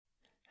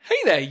Hey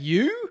there,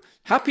 you!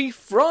 Happy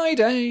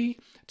Friday!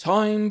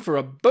 Time for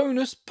a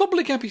bonus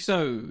public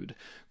episode.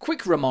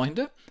 Quick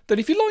reminder that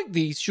if you like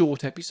these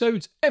short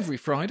episodes every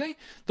Friday,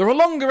 there are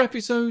longer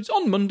episodes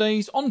on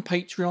Mondays on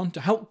Patreon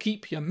to help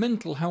keep your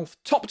mental health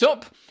topped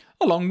up,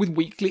 along with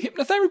weekly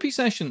hypnotherapy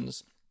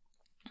sessions.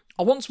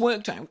 I once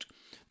worked out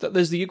that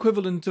there's the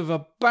equivalent of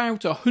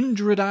about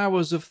 100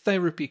 hours of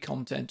therapy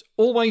content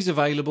always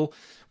available,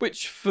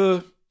 which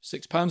for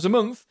 £6 a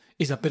month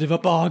is a bit of a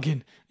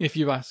bargain, if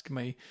you ask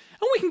me.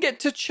 And we can get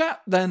to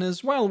chat then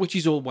as well, which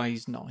is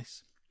always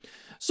nice.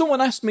 Someone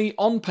asked me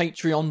on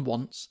Patreon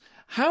once,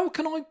 how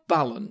can I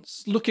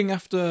balance looking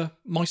after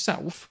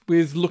myself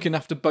with looking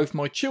after both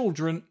my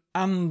children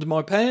and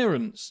my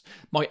parents,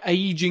 my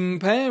ageing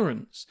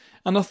parents?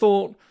 And I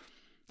thought,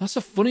 that's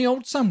a funny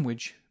old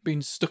sandwich,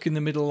 being stuck in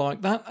the middle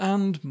like that,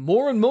 and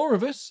more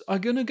of us are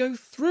going to go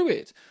through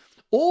it.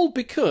 All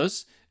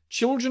because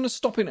children are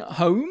stopping at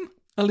home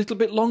a little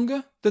bit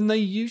longer than they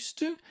used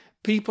to.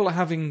 People are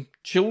having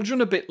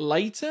children a bit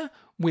later.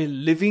 We're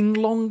living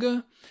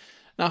longer.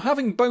 Now,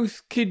 having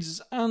both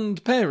kids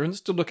and parents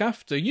to look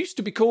after used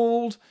to be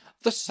called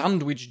the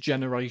sandwich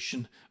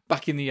generation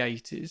back in the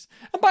 80s.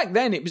 And back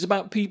then it was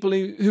about people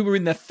who were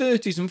in their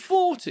 30s and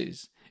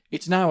 40s.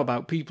 It's now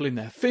about people in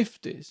their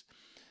 50s.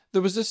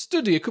 There was a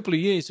study a couple of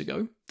years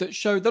ago that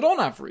showed that on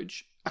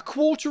average, a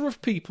quarter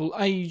of people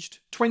aged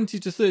 20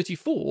 to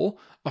 34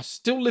 are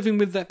still living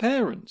with their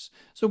parents.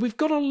 So we've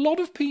got a lot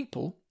of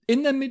people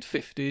in their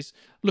mid-50s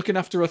looking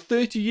after a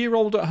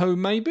 30-year-old at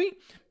home maybe,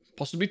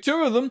 possibly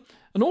two of them,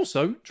 and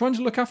also trying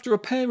to look after a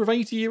pair of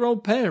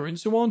 80-year-old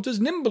parents who aren't as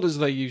nimble as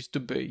they used to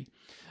be.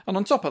 And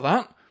on top of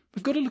that,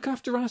 we've got to look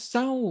after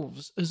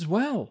ourselves as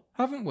well,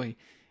 haven't we?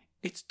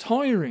 It's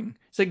tiring,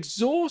 it's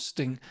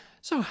exhausting.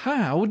 So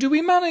how do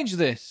we manage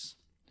this?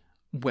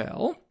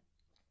 Well,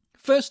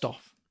 first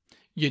off,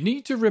 you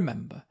need to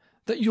remember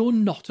that you're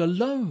not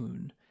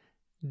alone.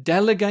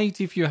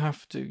 Delegate if you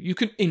have to. You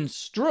can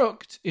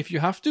instruct if you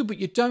have to, but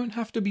you don't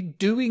have to be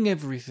doing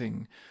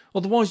everything.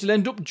 Otherwise, you'll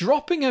end up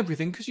dropping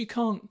everything because you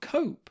can't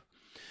cope.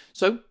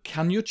 So,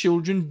 can your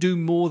children do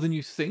more than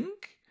you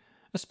think?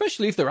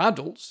 Especially if they're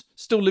adults,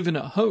 still living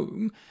at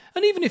home.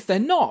 And even if they're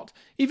not,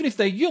 even if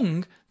they're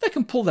young, they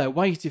can pull their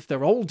weight if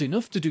they're old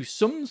enough to do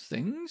some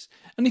things.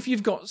 And if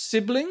you've got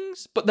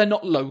siblings, but they're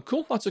not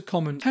local, that's a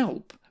common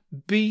help.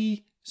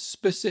 Be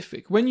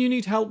specific. When you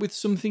need help with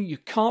something, you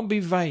can't be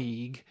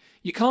vague.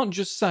 You can't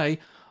just say,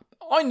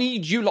 I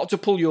need you lot to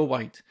pull your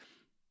weight.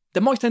 They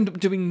might end up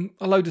doing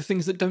a load of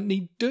things that don't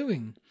need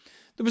doing.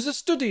 There was a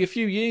study a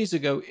few years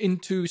ago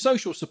into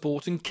social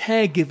support and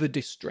caregiver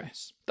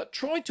distress that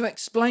tried to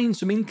explain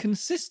some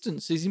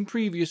inconsistencies in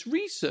previous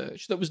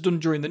research that was done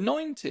during the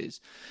 90s.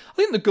 I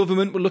think the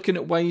government were looking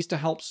at ways to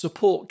help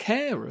support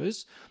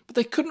carers, but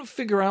they couldn't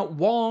figure out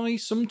why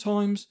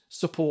sometimes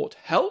support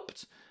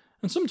helped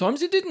and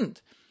sometimes it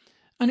didn't.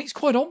 And it's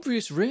quite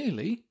obvious,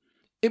 really.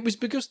 It was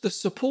because the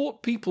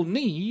support people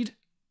need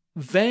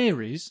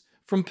varies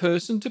from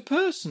person to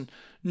person.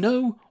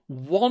 No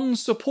one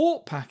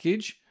support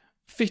package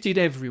fitted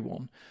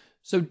everyone.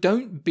 So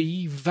don't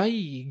be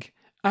vague.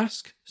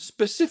 Ask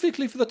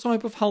specifically for the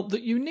type of help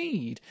that you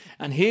need.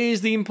 And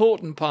here's the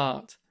important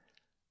part.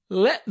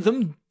 Let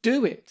them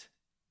do it.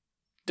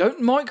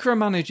 Don't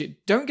micromanage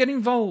it. Don't get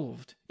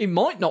involved. It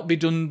might not be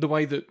done the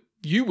way that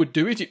you would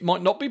do it. It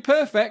might not be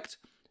perfect.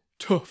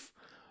 Tough.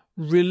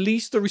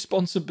 Release the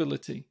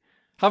responsibility.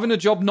 Having a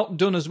job not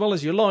done as well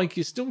as you like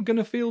is still going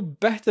to feel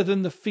better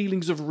than the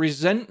feelings of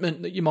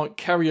resentment that you might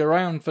carry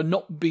around for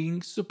not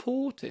being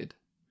supported.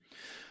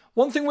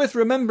 One thing worth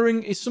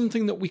remembering is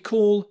something that we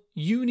call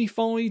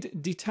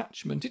unified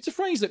detachment. It's a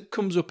phrase that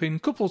comes up in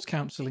couples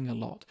counselling a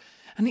lot,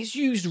 and it's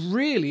used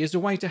really as a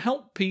way to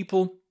help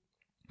people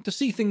to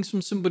see things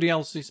from somebody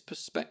else's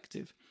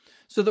perspective.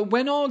 So that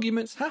when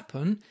arguments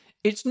happen,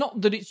 it's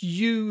not that it's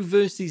you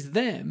versus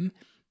them,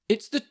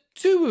 it's the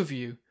two of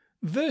you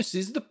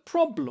versus the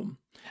problem.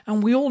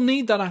 And we all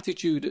need that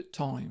attitude at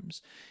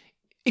times.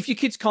 If your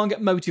kids can't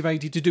get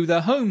motivated to do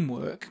their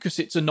homework because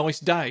it's a nice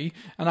day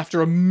and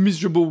after a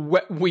miserable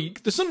wet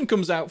week the sun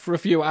comes out for a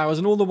few hours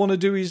and all they want to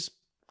do is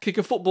kick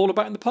a football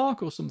about in the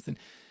park or something,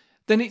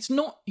 then it's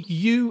not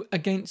you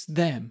against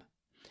them.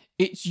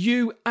 It's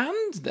you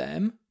and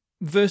them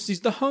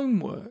versus the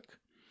homework.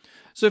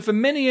 So for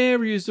many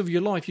areas of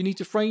your life, you need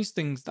to phrase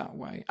things that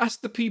way.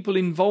 Ask the people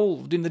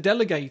involved in the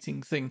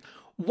delegating thing,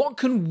 what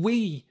can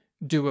we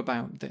do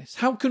about this?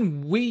 How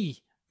can we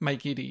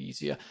make it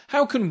easier?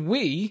 How can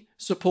we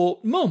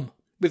support mum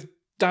with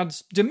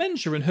dad's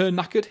dementia and her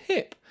knackered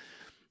hip?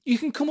 You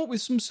can come up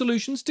with some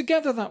solutions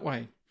together that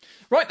way.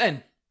 Right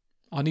then,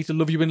 I need to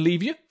love you and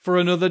leave you for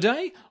another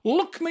day.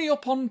 Look me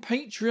up on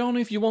Patreon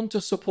if you want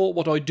to support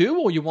what I do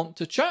or you want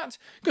to chat,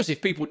 because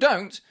if people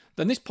don't,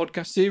 then this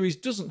podcast series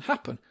doesn't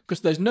happen,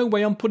 because there's no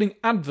way I'm putting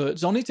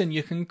adverts on it and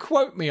you can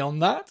quote me on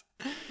that.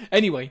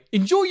 Anyway,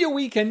 enjoy your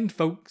weekend,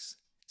 folks.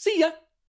 See ya!